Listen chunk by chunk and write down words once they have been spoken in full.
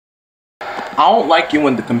I don't like it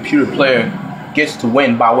when the computer player gets to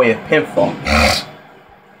win by way of pinfall.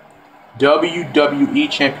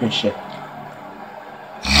 WWE Championship.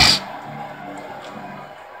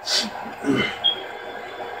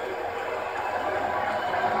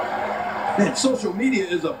 And social media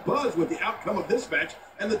is abuzz with the outcome of this match,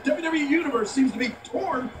 and the WWE Universe seems to be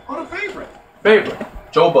torn on a favorite.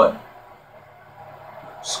 Joe Budden.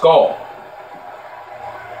 Skull.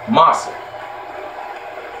 Masa.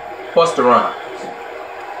 Busta Rhymes.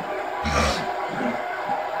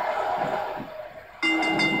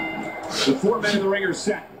 The 4 men in the ring are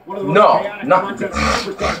set. One of the most chaotic contests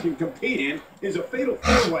superstars can compete in is a fatal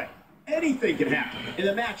 4-way. Anything can happen, and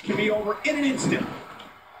the match can be over in an instant.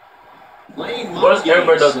 What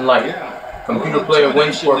everybody doesn't like? Yeah. Computer player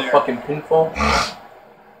wins for a fucking pinfall?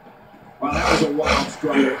 Wow, that was a wild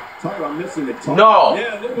strike. Talk about missing the target. No!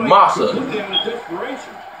 Yeah, it looked like Masa. completely out of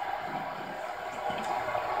desperation.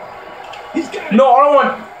 He's got it. No, I don't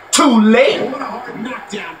want too late. Oh, what a hard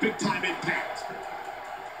knockdown, big time impact.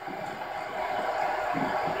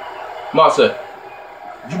 Masa,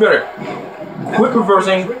 you better quit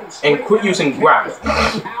reversing and quit using grab.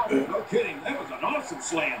 No kidding, that was an awesome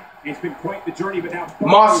slam. It's been quite the journey, but now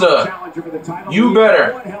Masa, you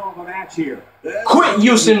better one hell of a match here. quit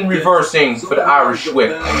using reversing for the Irish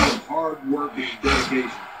whip. Hard work and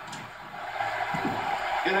dedication.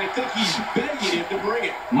 And I think he's begging him to bring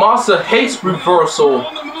it. Masa hates reversal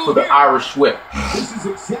for the Irish whip. This is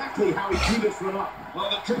exactly how he drew this one up. Well,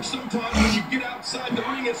 the trick sometimes when you get outside the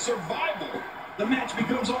ring is survival. The match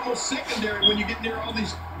becomes almost secondary when you get near all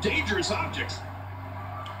these dangerous objects.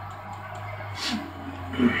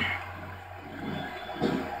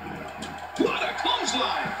 What a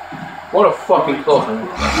clothesline! What a fucking clothesline.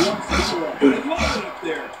 Up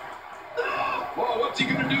there. Oh, what's he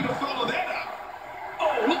gonna do to follow that up?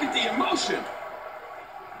 Oh, look at the emotion.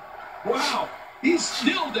 Wow, he's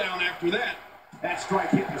still down after that. That strike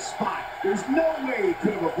hit the spot. There's no way he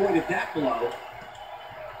could have avoided that blow.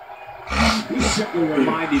 He's simply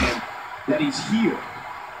reminding him that he's here.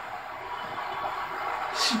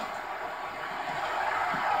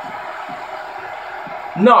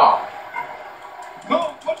 No.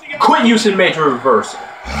 Oh, quit using major reversal.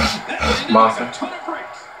 Masa.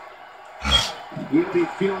 He'll be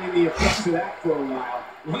feeling the effects of that for a while.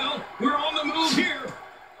 Well, we're on the move here.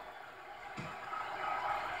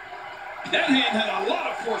 That hand had a lot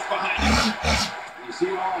of force behind it. You see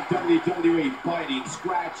it all in WWE, biting,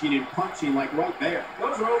 scratching, and punching like right there.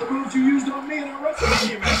 Those are all the moves you used on me in our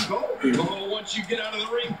WrestleMania match, Cole. Oh, once you get out of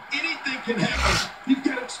the ring, anything can happen. You've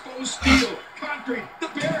got exposed steel, concrete, the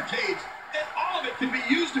barricades, and all of it can be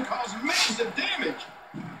used to cause massive damage.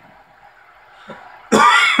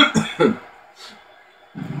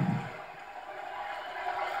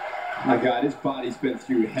 My God, his body's been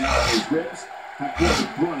through hell. His ribs have been the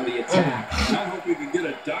brunt of the attack. And I hope we can get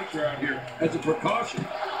a doctor out here as a precaution.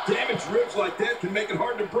 Damaged ribs like that can make it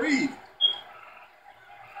hard to breathe.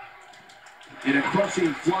 And a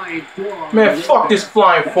crushing flying forearm. Man, fuck this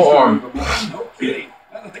flying forearm. No kidding.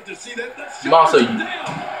 I'd like to see that.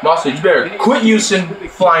 Masa, you better quit using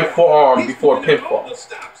flying forearm before pinfall.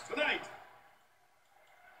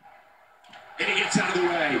 And he gets out of the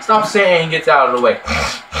way. Stop saying he gets out of the way.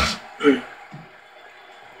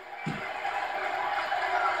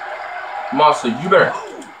 Masa, you better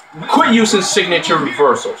quit using signature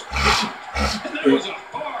reversals. That was a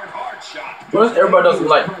hard shot. What everybody doesn't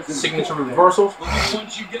like signature reversals?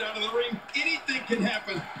 Once you get out of the ring, anything can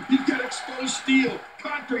happen. You've got exposed steel,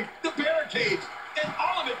 concrete, the barricades, and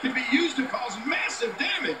all of it can be used to cause massive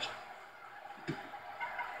damage.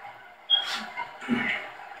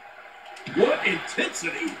 What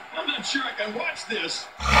intensity! I'm not sure I can watch this.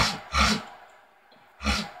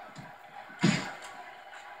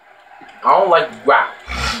 I don't like rap.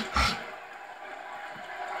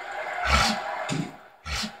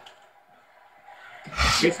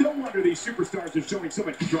 It's no wonder these superstars are showing so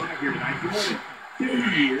much drive here tonight. For more than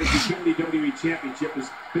 50 years, the WWE Championship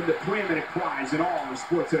has been the preeminent prize in all of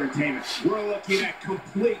sports entertainment. We're looking at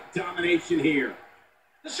complete domination here.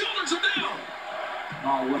 The shoulders are down.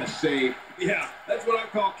 Oh, what a save. Yeah, that's what I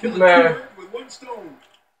call killing two birds with one stone.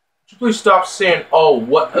 Would you please stop saying, oh,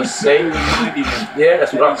 what a save? Yeah,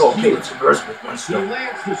 that's what I call killing two birds with one stone. He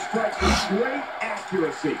lands the strike with great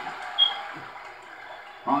accuracy.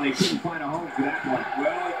 Oh, they couldn't find a home for that one.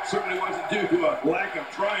 Well, it certainly wasn't due to a lack of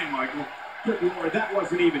trying, Michael. Good Lord, that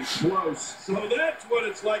wasn't even close. So that's what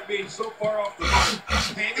it's like being so far off the mark.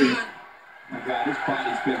 Hang on. My God, his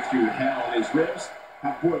body's been through hell. His ribs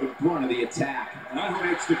have bore the brunt of the attack. And I hope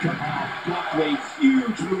it's to come off. Blocked a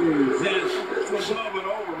huge move. This was all but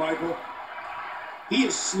over, Michael. He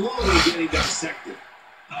is slowly getting dissected.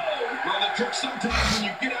 Oh, well, the trick sometimes when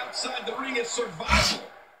you get outside the ring is survival.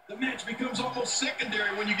 The match becomes almost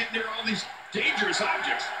secondary when you get near all these dangerous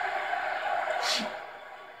objects.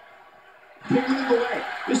 Pickling away.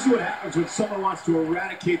 This is what happens when someone wants to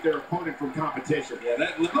eradicate their opponent from competition. Yeah,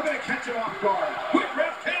 Look at it catch him off guard. Quick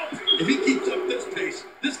ref count. If he keeps up this pace,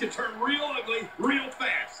 this could turn real ugly real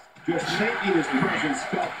fast. Just making his presence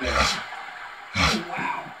felt there. Oh,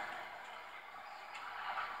 wow.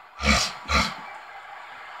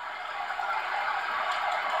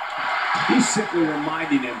 He's simply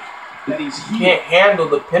reminding him that he's here. Can't handle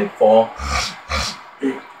the pinfall.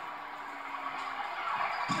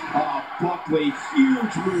 Oh, Buckley,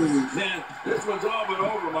 huge move. Man, this one's all but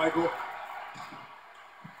over, Michael.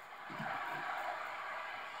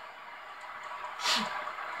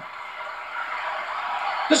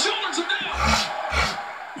 The shoulders are down.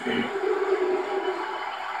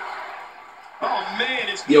 Oh man,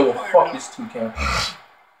 it's Yo, fuck this 2 count.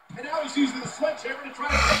 And now he's using the sledgehammer to try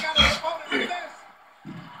to take out his opponent with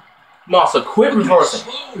this. Masa, quit Look how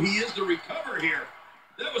reversing. slow he is to recover here.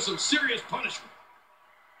 That was some serious punishment.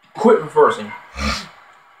 Quit reversing.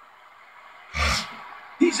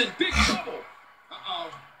 He's in big trouble.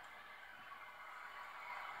 Uh-oh.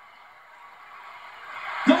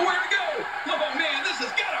 Nowhere to go. Oh, man, this has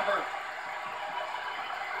got to hurt.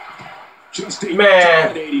 Just a Man.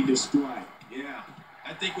 dominating display. Yeah,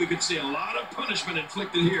 I think we could see a lot of punishment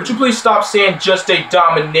inflicted here. Would you please stop saying just a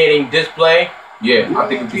dominating display? Yeah, I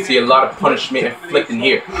think we can see a lot of punishment inflicted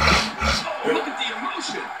here. Oh, look at the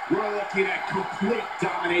emotion. We're looking at complete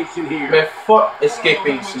domination here. Man, fuck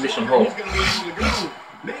escaping submission hold. He's going to be able to go.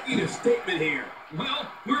 Making a statement here. Well,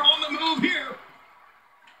 we're on the move here.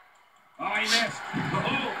 Oh, he missed.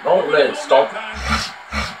 Oh, Don't let it stomp.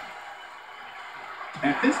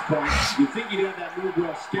 At this point, you think you'd have that move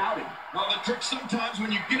well scouted. Well, the trick sometimes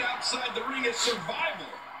when you get outside the ring is survival.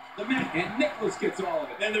 The man, and Nicholas gets all of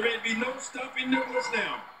it. And there may be no stopping Nicholas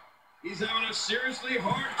now. He's having a seriously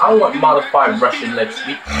hard time. I want getting modified back to his Russian feet leg after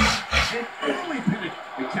sweep. that. And early pin.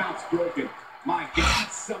 The count's broken. My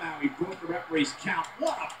God, somehow he broke the referee's count.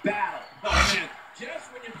 What a battle. Oh, man,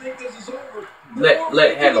 just when you think this is over,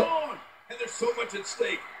 Let handle. on. And there's so much at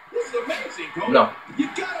stake. This is amazing, Cole. No. You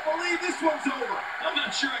gotta believe this one's over. I'm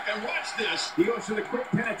not sure I can watch this. He goes for the quick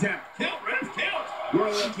pin attempt. Count, ref, count.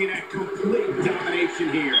 We're looking at complete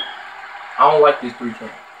domination here. I don't like these 3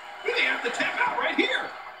 counts. We may have to tap out right here.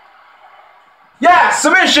 Yeah,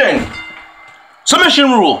 submission!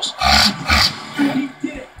 Submission rules. He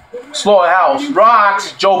did it. Slaughterhouse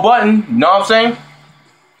rocks. Joe Budden, you know what I'm saying?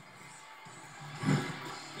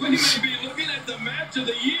 We may be looking at the match of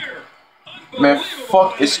the year. Man,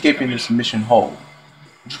 fuck escaping the submission hold.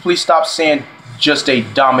 Would you please stop saying just a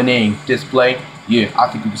dominating display? Yeah, I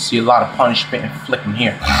think we can see a lot of punishment inflicting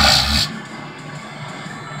here.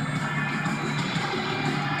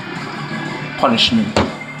 Punishment.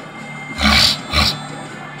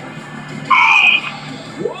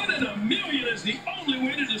 1 in a million is the only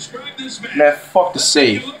way to describe this match. Man, fuck the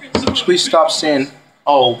save. Would you please stop saying,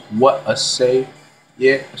 oh, what a save?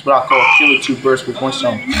 Yeah, that's what I call killing 2 birds with 1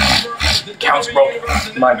 stone. Count's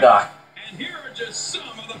broken. My God. And here are just some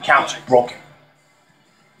of the Count's highlights. broken.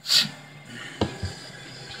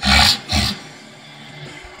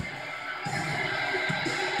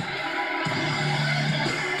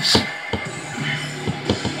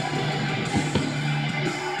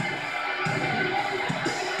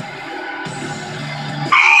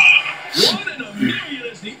 One in a million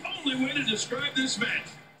is the only way to describe this match.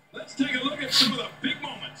 Let's take a look at some of the big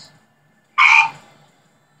moments.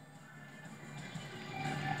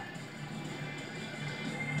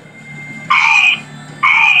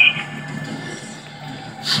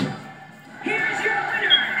 Here's your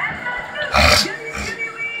winner and the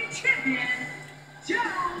WWE Champion, Joe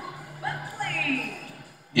Buckley.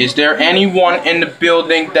 Is there anyone in the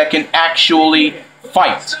building that can actually fight?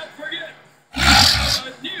 Let's not forget,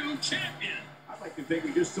 a new champion. I'd like to think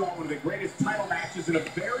we just saw one of the greatest title matches in a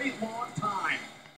very long time.